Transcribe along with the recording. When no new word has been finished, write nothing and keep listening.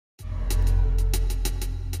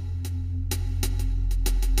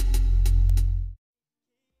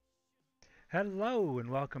Hello and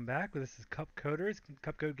welcome back. This is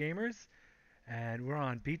Cupcodegamers, and we're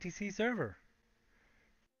on BTC server.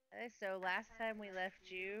 So last time we left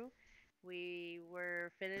you, we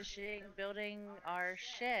were finishing building our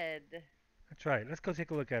shed. That's right. Let's go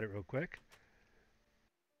take a look at it real quick.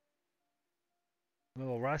 A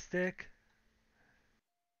little rustic.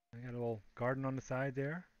 I got a little garden on the side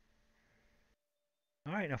there.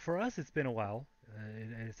 All right, now for us, it's been a while.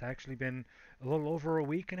 It's actually been a little over a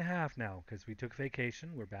week and a half now because we took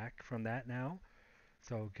vacation. We're back from that now.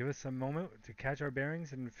 So give us a moment to catch our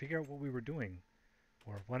bearings and figure out what we were doing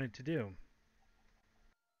or wanted to do.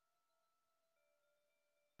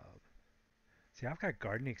 Uh, See, I've got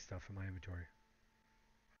gardening stuff in my inventory.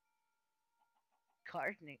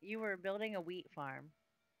 Gardening. You were building a wheat farm.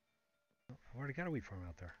 I've already got a wheat farm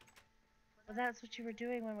out there. Well, that's what you were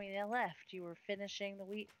doing when we left. You were finishing the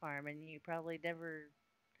wheat farm, and you probably never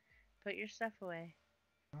put your stuff away.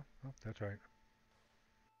 Oh, that's right.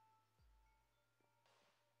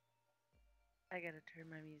 I gotta turn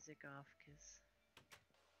my music off because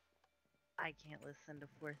I can't listen to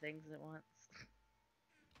four things at once.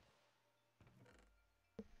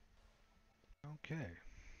 Okay.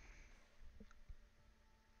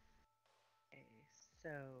 Okay, so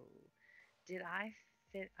did I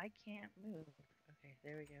fit? I can't move. Okay,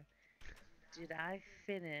 there we go. Did I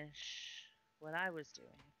finish what I was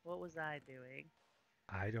doing? What was I doing?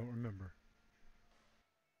 I don't remember.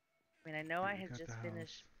 I mean, I know I We had got the just house.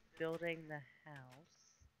 finished building the house.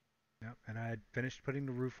 Yep, and I had finished putting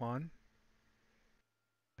the roof on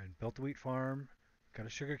and built the wheat farm. Got a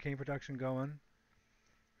sugarcane production going.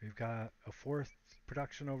 We've got a forest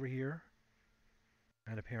production over here,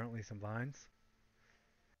 and apparently some vines.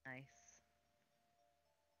 Nice.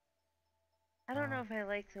 I don't know Uh, if I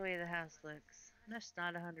like the way the house looks. I'm just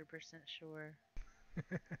not 100% sure.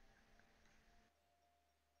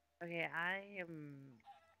 Okay, I am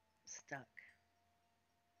stuck.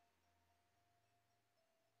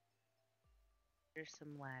 There's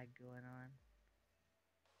some lag going on.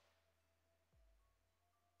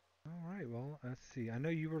 all right, well, let's see. I know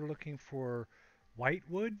you were looking for white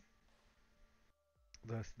wood,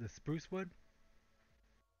 the spruce wood.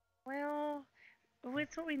 Well,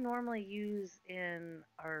 it's what we normally use in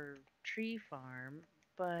our tree farm,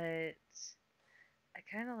 but I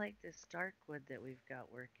kind of like this dark wood that we've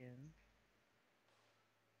got working.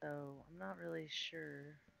 So I'm not really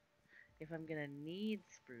sure if I'm gonna need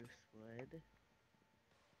spruce wood,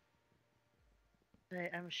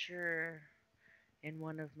 but I'm sure in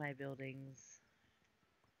one of my buildings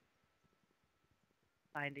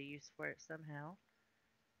find a use for it somehow.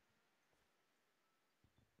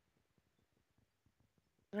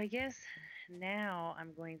 So I guess now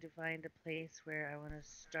I'm going to find a place where I want to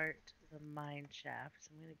start the mine shaft.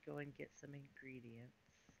 So I'm going to go and get some ingredients.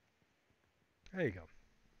 There you go.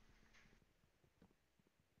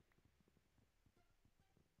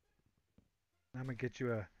 I'm gonna get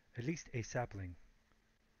you at least a sapling.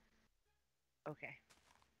 Okay.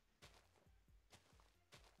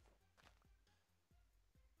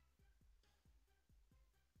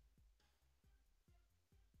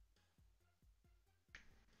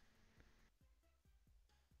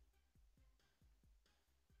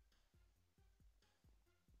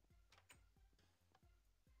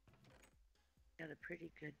 Got a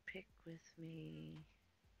pretty good pick with me.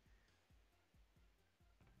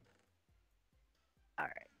 All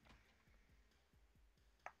right.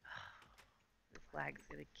 This lag's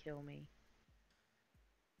going to kill me.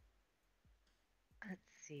 Let's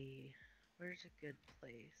see. Where's a good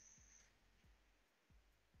place?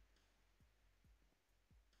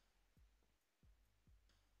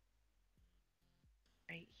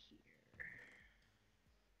 Right here.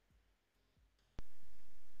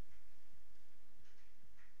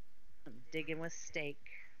 I'm digging with steak.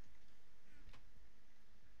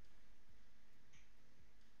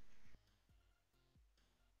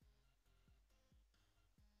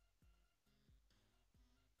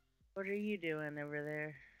 What are you doing over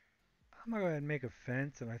there? I'm gonna go ahead and make a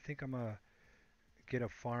fence, and I think I'm gonna get a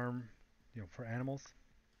farm, for animals.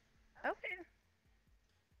 Okay.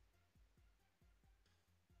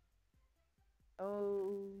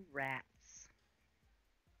 Oh, rats.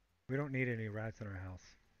 We don't need any rats in our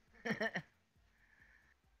house.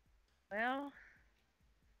 Well,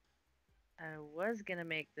 I was gonna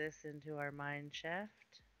make this into our mine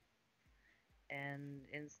shaft, and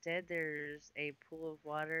instead there's a pool of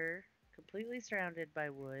water completely surrounded by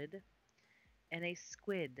wood and a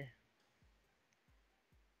squid.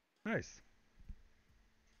 Nice.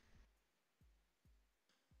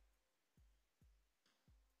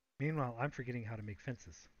 Meanwhile, I'm forgetting how to make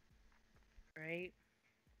fences. Right?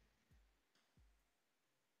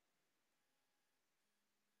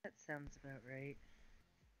 That sounds about right.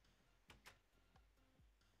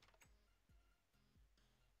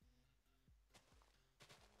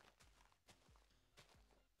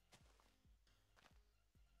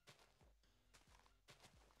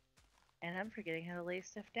 And I'm forgetting how to lay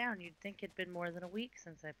stuff down. You'd think it'd been more than a week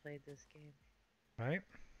since I played this game. Right?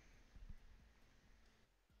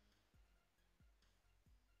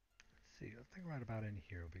 Let's see. I think right about in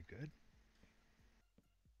here will be good.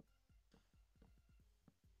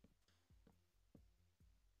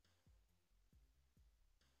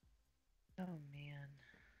 Oh man.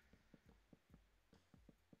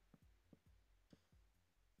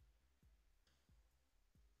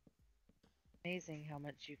 Amazing how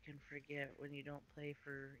much you can forget when you don't play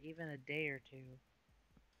for even a day or two.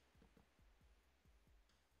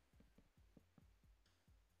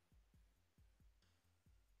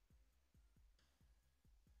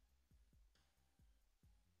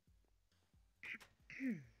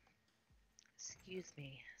 Excuse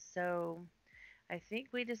me. So, I think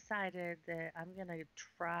we decided that I'm gonna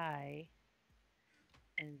try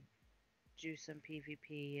and do some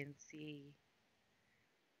PvP and see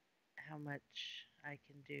how much I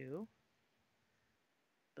can do.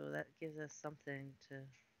 So that gives us something to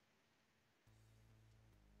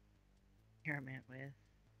experiment with.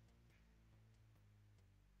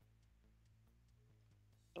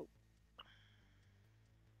 Oh,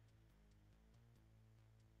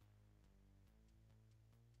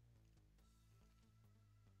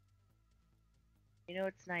 you know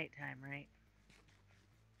it's nighttime, right?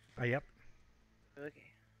 Yep. Okay.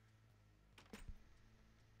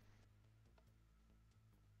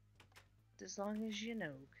 As long as you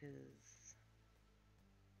know, 'cause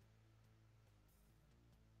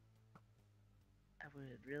I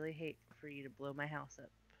would really hate for you to blow my house up.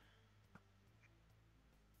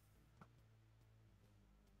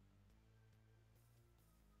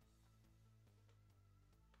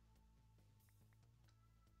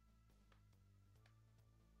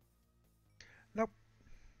 Nope.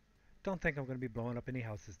 Don't think I'm going to be blowing up any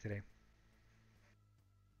houses today.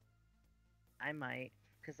 I might,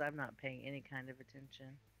 'cause I'm not paying any kind of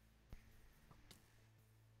attention.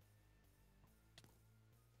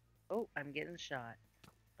 Oh, I'm getting shot.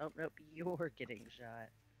 Oh, nope, you're getting shot.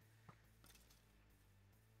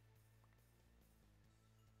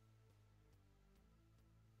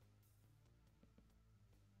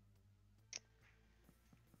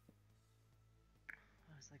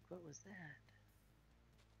 I was like, what was that?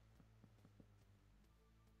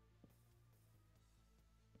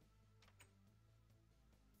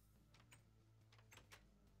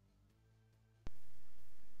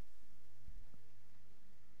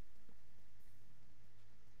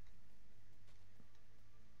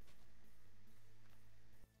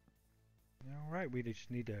 All right. We just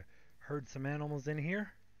need to herd some animals in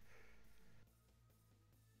here.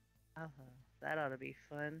 That ought to be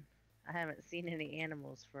fun. I haven't seen any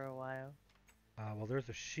animals for a while. Well, there's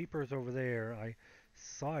a sheepers over there. I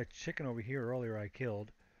saw a chicken over here earlier I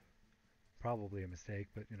killed. Probably a mistake,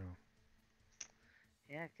 but you know.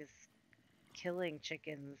 Yeah, 'cause killing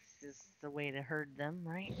chickens is the way to herd them,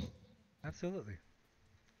 right? Absolutely.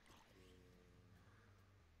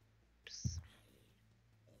 Psst.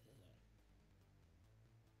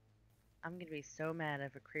 I'm gonna be so mad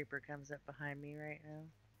if a creeper comes up behind me right now.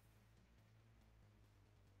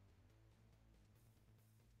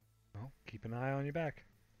 Well, keep an eye on your back.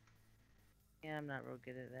 Yeah, I'm not real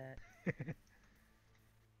good at that.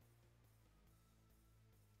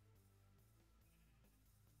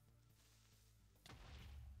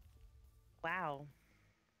 Wow.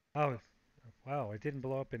 Oh, wow. I didn't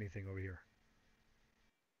blow up anything over here.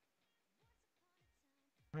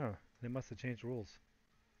 Oh, they must have changed rules.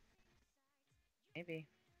 Maybe.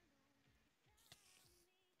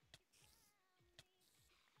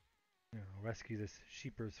 Yeah, I'll rescue this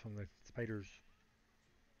sheepers from the spiders.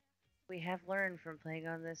 We have learned from playing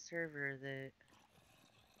on this server that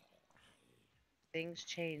things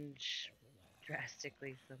change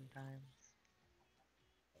drastically sometimes.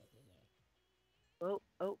 Oh,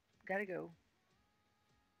 oh, gotta go.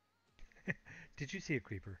 Did you see a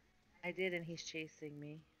creeper? I did, and he's chasing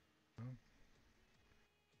me. Oh,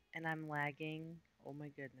 And I'm lagging. Oh my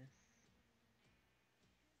goodness.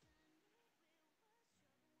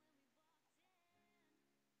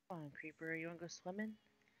 Come on, creeper. You wanna go swimming?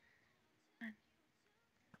 Come on.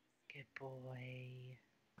 Good boy.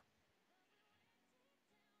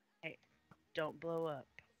 Hey, don't blow up.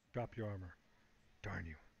 drop your armor. Darn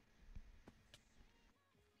you.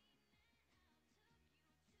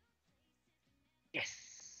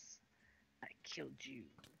 Yes! I killed you.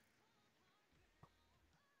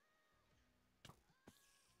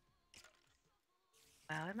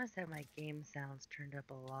 Wow, I must have my game sounds turned up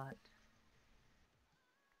a lot.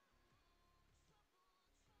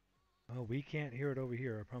 Oh, we can't hear it over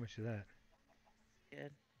here, I promise you that.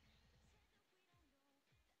 Good.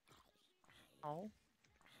 Oh,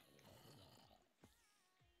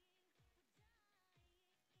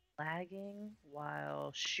 lagging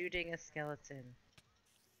while shooting a skeleton.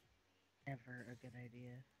 Never a good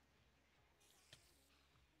idea.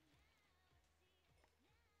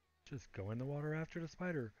 Just go in the water after the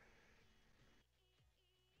spider.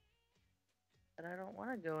 But I don't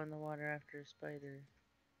want to go in the water after a spider.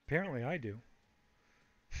 Apparently I do.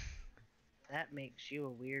 That makes you a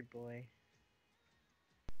weird boy.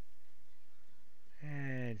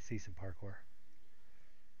 And see some parkour.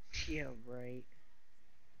 Yeah, right.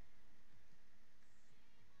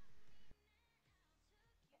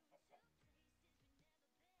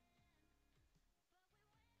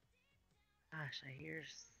 Gosh, I hear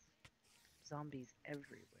zombies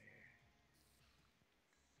everywhere.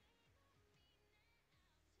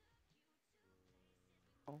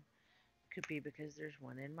 Oh, could be because there's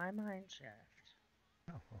one in my mine shaft.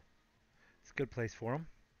 Oh, well, it's a good place for them.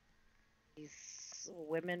 These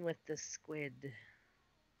women with the squid.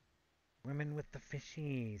 Women with the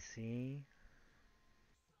fishies, see?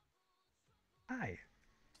 Hi.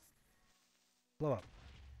 Blow up.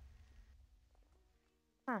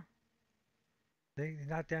 Huh. They're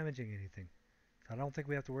not damaging anything. So I don't think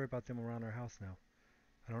we have to worry about them around our house now.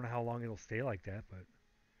 I don't know how long it'll stay like that, but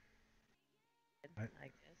I, I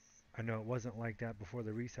guess. I know it wasn't like that before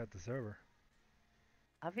they reset the server.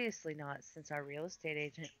 Obviously not, since our real estate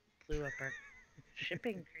agent blew up our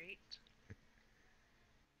shipping crate.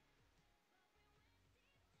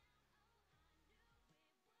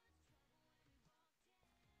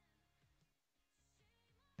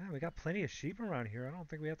 Yeah, we got plenty of sheep around here. I don't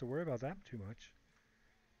think we have to worry about that too much.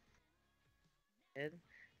 There's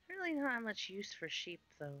really not much use for sheep,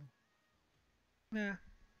 though, Yeah,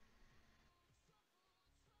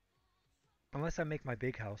 unless I make my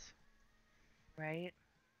big house. right?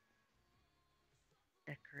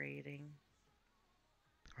 Decorating.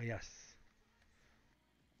 Oh, yes.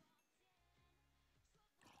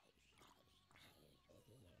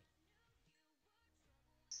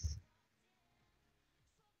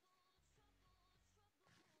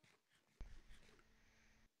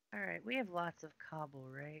 Alright, we have lots of cobble,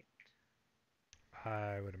 right?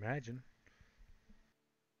 I would imagine.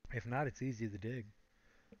 If not, it's easy to dig.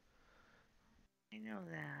 I know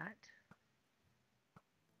that.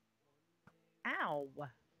 Ow!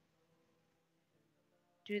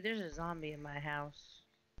 Dude, there's a zombie in my house.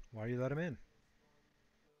 Why do you let him in?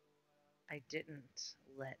 I didn't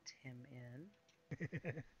let him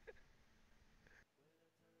in.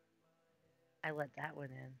 I let that one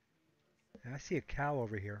in. I see a cow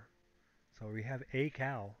over here. So we have a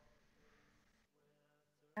cow.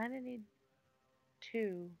 Kinda need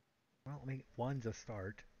two. Well, I mean, one's a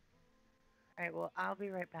start. Alright, well, I'll be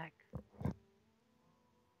right back.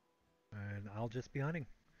 And I'll just be hunting.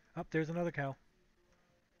 Up, there's another cow.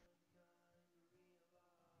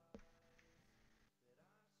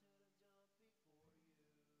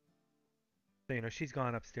 So, she's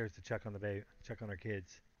gone upstairs to check on the check on her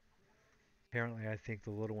kids. Apparently, I think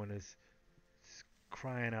the little one is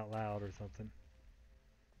crying out loud or something.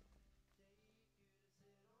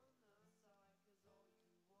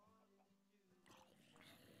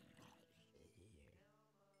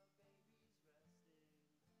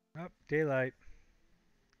 Up, daylight.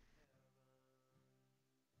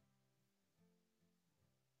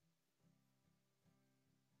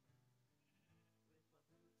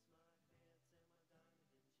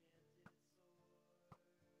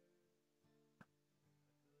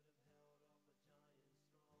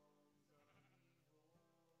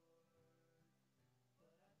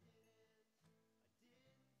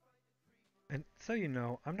 And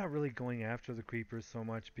so I'm not really going after the creepers so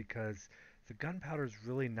much because the gunpowder is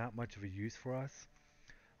really not much of a use for us.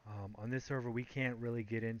 On this server, we can't really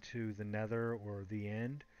get into the nether or the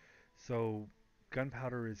end, so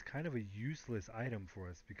gunpowder is kind of a useless item for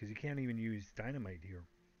us because you can't even use dynamite here.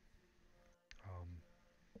 Um,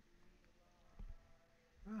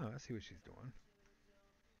 oh, I see what she's doing.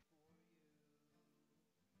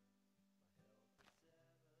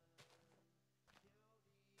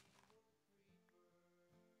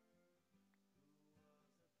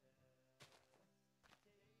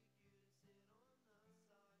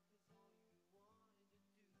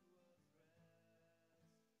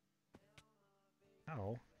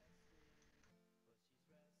 Oh,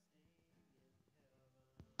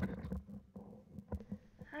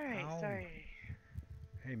 Alright, ow. sorry.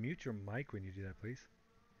 Hey, mute your mic when you do that, please.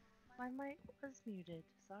 My mic was muted.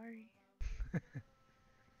 Sorry.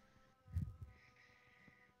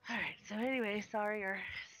 Alright, so anyway, sorry, our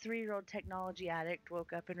 3-year-old technology addict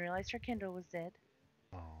woke up and realized her Kindle was dead.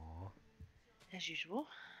 Aww. As usual.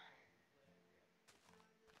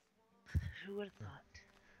 Who would have thought?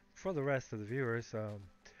 For the rest of the viewers,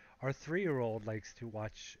 our 3-year-old likes to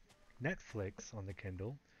watch Netflix on the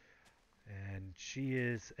Kindle, and she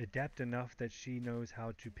is adept enough that she knows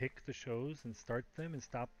how to pick the shows and start them and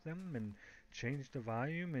stop them and change the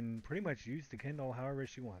volume and pretty much use the Kindle however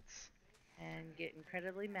she wants. And get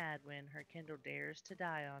incredibly mad when her Kindle dares to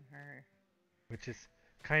die on her. Which is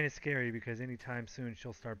kind of scary because anytime soon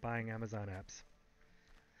she'll start buying Amazon apps.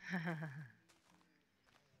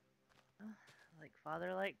 Like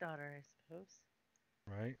father, like daughter, I suppose.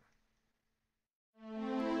 Right?